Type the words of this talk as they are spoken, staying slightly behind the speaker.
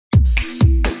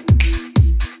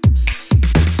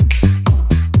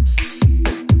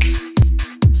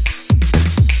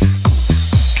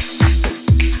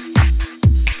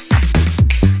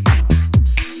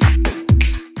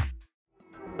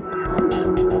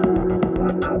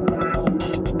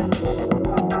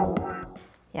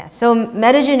So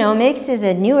metagenomics is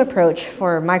a new approach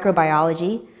for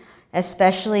microbiology,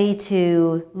 especially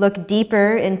to look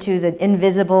deeper into the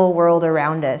invisible world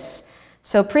around us.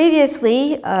 So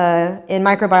previously, in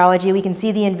microbiology, we can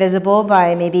see the invisible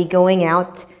by maybe going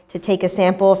out to take a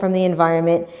sample from the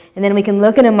environment, and then we can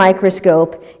look in a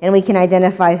microscope and we can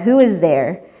identify who is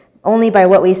there only by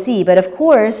what we see. But of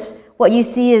course, what you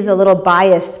see is a little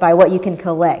biased by what you can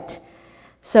collect.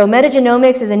 So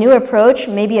metagenomics is a new approach,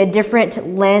 maybe a different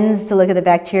lens to look at the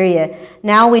bacteria.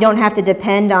 Now we don't have to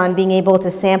depend on being able to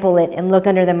sample it and look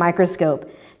under the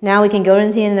microscope. Now we can go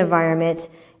into the environment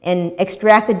and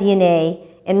extract the DNA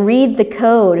and read the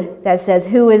code that says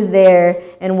who is there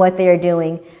and what they are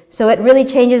doing. So it really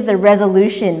changes the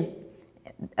resolution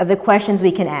of the questions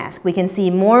we can ask. We can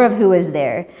see more of who is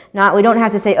there. We don't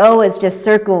have to say, oh, it's just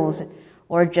circles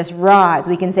or just rods.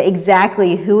 We can say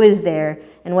exactly who is there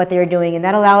and what they are doing, and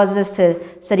that allows us to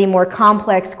study more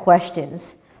complex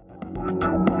questions.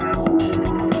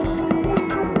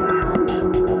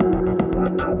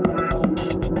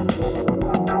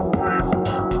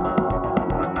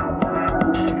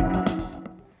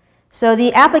 So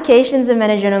the applications of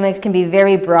metagenomics can be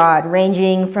very broad,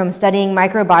 ranging from studying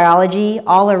microbiology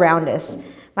all around us.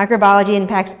 Microbiology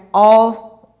impacts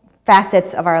all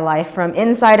facets of our life, from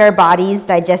inside our bodies,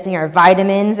 digesting our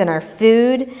vitamins and our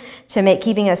food, to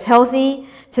keeping us healthy,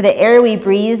 to the air we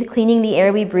breathe, cleaning the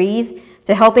air we breathe,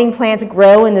 to helping plants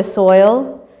grow in the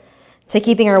soil, to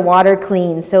keeping our water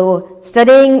clean. So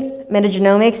studying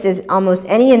metagenomics is almost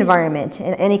any environment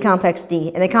and any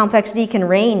complexity, and the complexity can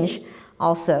range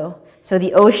also. So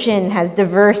the ocean has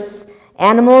diverse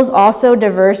animals, also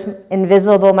diverse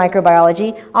invisible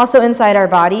microbiology, also inside our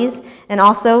bodies, and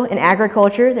also in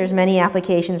agriculture. There's many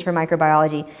applications for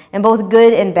microbiology, and both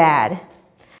good and bad.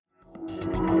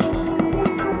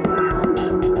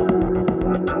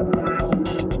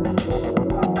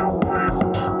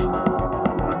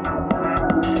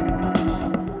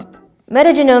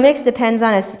 Metagenomics depends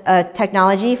on a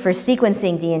technology for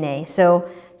sequencing DNA. So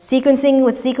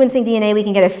with sequencing DNA, we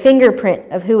can get a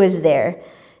fingerprint of who is there.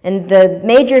 And the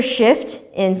major shift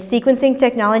in sequencing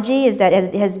technology is that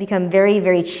it has become very,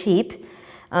 very cheap.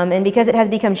 And because it has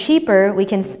become cheaper, we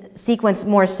can sequence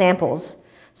more samples.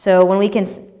 So when we can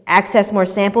access more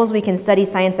samples, we can study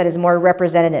science that is more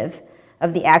representative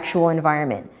of the actual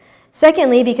environment.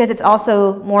 Secondly, because it's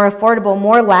also more affordable,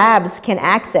 more labs can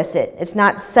access it. It's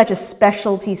not such a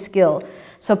specialty skill.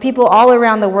 So people all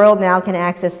around the world now can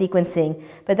access sequencing.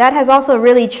 But that has also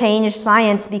really changed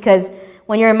science, because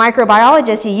when you're a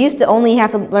microbiologist, you used to only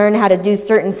have to learn how to do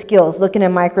certain skills, look in a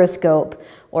microscope,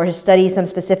 or to study some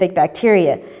specific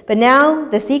bacteria. But now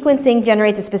the sequencing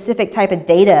generates a specific type of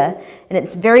data, and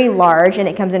it's very large, and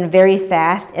it comes in very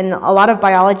fast, and a lot of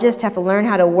biologists have to learn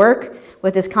how to work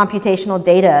with this computational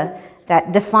data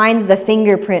that defines the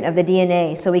fingerprint of the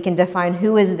DNA, so we can define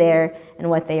who is there and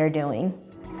what they are doing.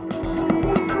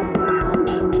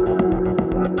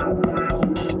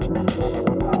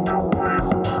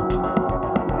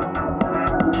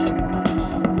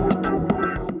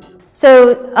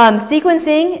 So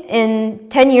sequencing,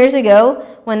 10 years ago,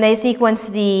 when they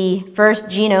sequenced the first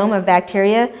genome of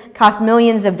bacteria, cost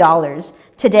millions of dollars.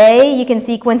 Today, you can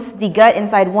sequence the gut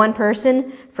inside one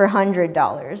person for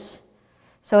 $100.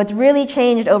 So it's really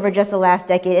changed over just the last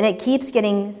decade, and it keeps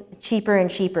getting cheaper and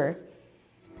cheaper.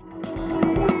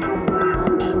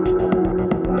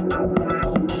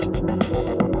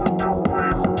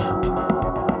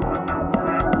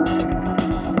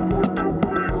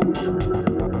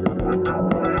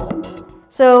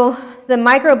 So the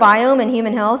microbiome and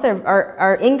human health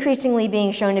are increasingly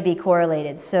being shown to be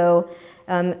correlated. So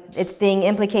it's being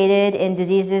implicated in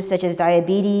diseases such as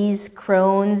diabetes,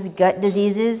 Crohn's, gut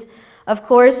diseases. Of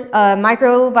course,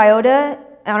 microbiota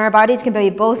on our bodies can be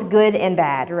both good and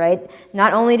bad, right?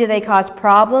 Not only do they cause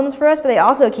problems for us, but they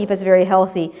also keep us very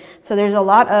healthy. So there's a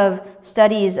lot of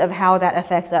studies of how that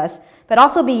affects us, but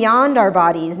also beyond our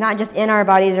bodies, not just in our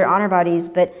bodies or on our bodies,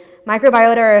 but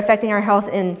microbiota are affecting our health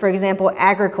in, for example,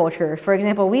 agriculture. For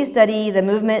example, we study the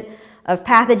movement of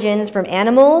pathogens from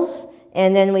animals,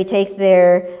 and then we take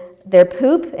their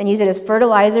poop and use it as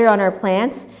fertilizer on our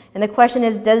plants. And the question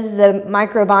is, does the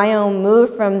microbiome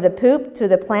move from the poop to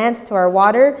the plants to our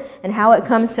water, and how it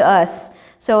comes to us?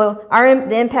 So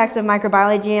the impacts of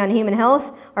microbiology on human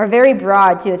health are very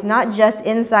broad too. It's not just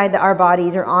inside our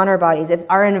bodies or on our bodies, it's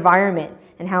our environment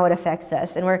and how it affects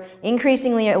us. And we're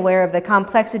increasingly aware of the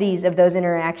complexities of those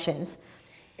interactions.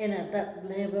 And at that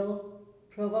level,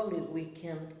 probably we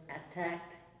can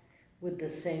attack with the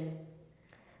same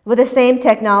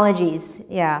technologies,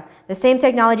 yeah. The same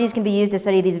technologies can be used to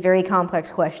study these very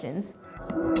complex questions.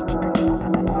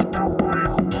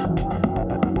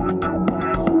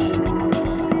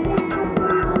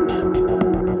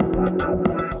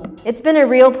 It's been a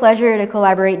real pleasure to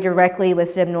collaborate directly with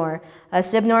CIBNOR.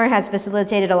 CIBNOR has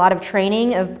facilitated a lot of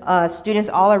training of students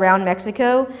all around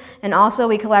Mexico, and also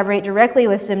we collaborate directly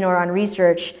with CIBNOR on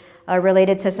research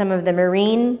related to some of the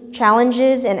marine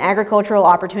challenges and agricultural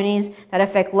opportunities that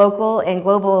affect local and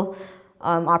global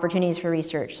opportunities for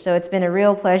research. So it's been a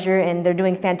real pleasure, and they're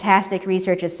doing fantastic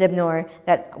research at CIBNOR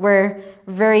that we're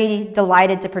very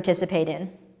delighted to participate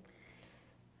in.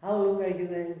 How long are you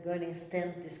going to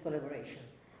extend this collaboration?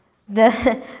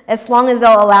 As long as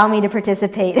they'll allow me to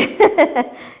participate.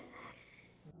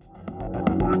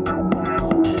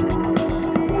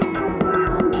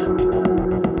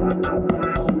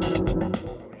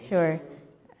 Sure.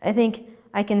 I think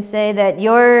I can say that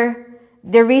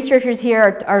the researchers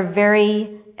here are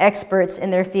very experts in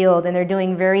their field, and they're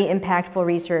doing very impactful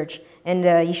research, and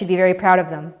you should be very proud of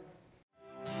them.